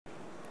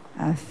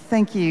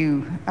Thank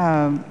you,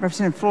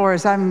 Representative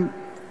Flores. I'm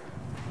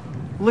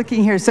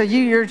looking here. So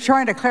you're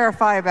trying to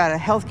clarify about a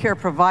healthcare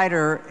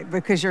provider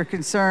because your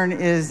concern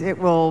is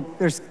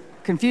there's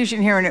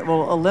confusion here and it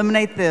will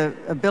eliminate the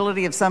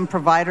ability of some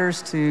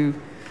providers to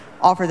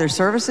offer their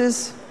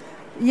services?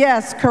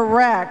 Yes,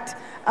 correct.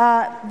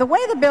 The way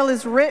the bill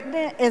is written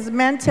is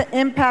meant to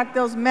impact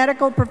those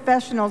medical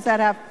professionals that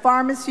have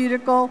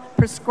pharmaceutical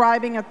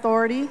prescribing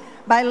authority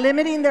by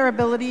limiting their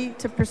ability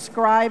to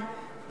prescribe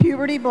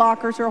puberty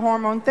blockers or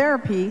hormone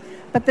therapy.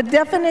 But the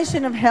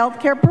definition of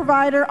healthcare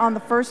provider on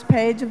the first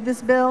page of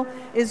this bill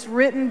is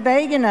written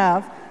vague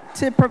enough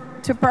to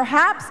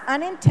perhaps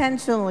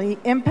unintentionally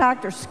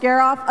impact or scare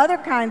off other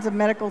kinds of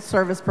medical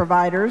service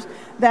providers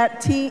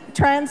that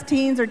trans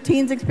teens or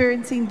teens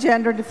experiencing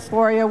gender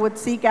dysphoria would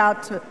seek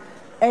out to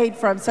aid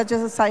from, such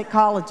as a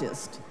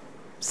psychologist.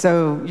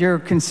 So you're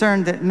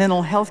concerned that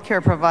mental health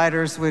care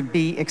providers would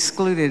be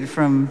excluded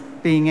from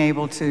being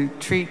able to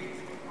treat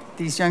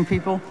these young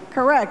people?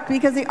 Correct,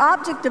 because the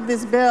object of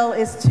this bill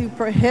is to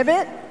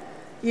prohibit,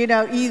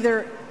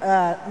 either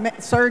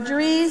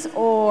surgeries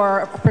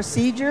or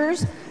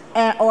procedures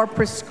or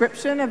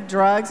prescription of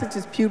drugs such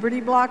as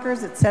puberty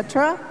blockers,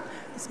 etc.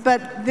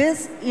 But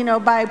this,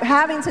 by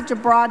having such a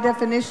broad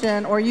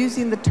definition or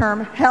using the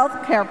term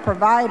healthcare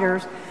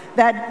providers,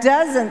 that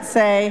doesn't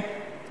say,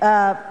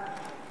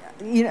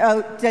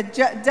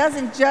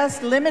 doesn't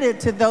just limit it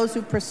to those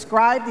who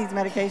prescribe these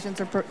medications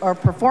or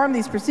perform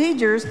these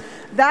procedures,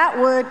 that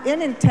would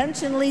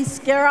unintentionally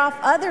scare off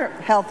other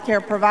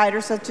healthcare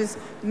providers, such as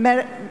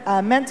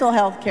mental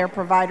health care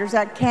providers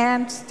that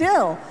can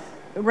still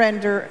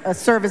render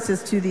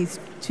services to these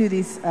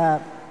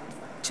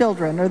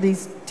children or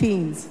these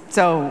teens.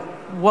 So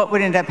what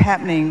would end up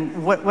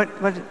happening?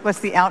 What's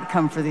the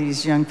outcome for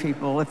these young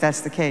people if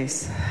that's the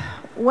case?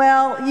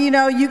 Well,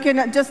 you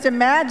can just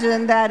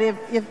imagine that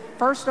if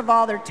first of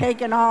all they're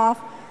taken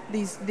off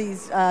these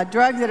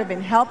drugs that have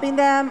been helping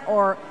them,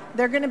 or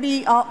they're going to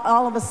be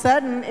all of a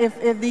sudden,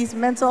 if these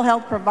mental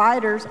health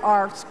providers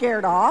are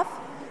scared off,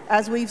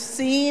 as we've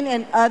seen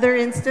in other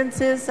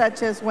instances,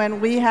 such as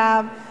when we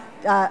have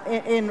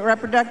in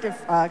reproductive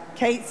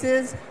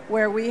cases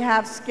where we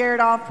have scared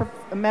off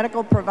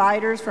medical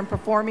providers from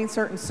performing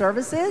certain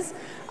services,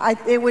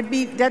 it would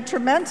be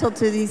detrimental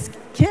to these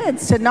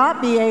kids to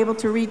not be able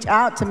to reach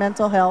out to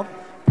mental health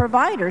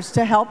providers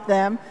to help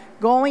them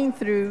going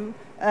through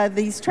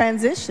these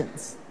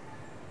transitions.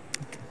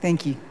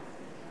 Thank you.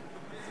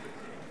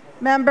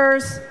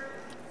 Members,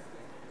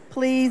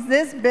 please,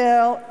 this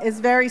bill is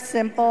very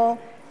simple.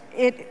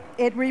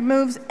 It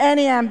removes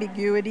any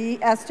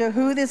ambiguity as to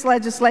who this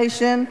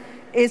legislation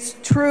is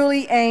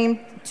truly aimed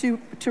to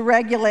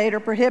regulate or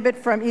prohibit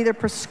from either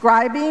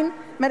prescribing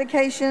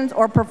medications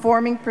or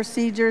performing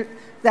procedures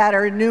that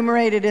are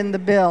enumerated in the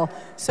bill.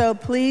 So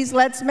please,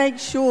 let's make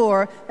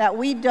sure that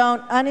we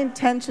don't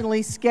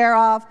unintentionally scare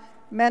off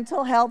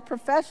mental health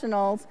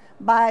professionals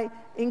by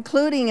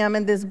including them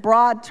in this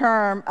broad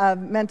term of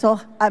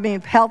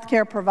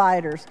healthcare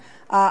providers.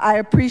 I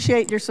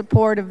appreciate your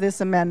support of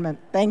this amendment.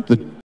 Thank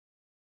you.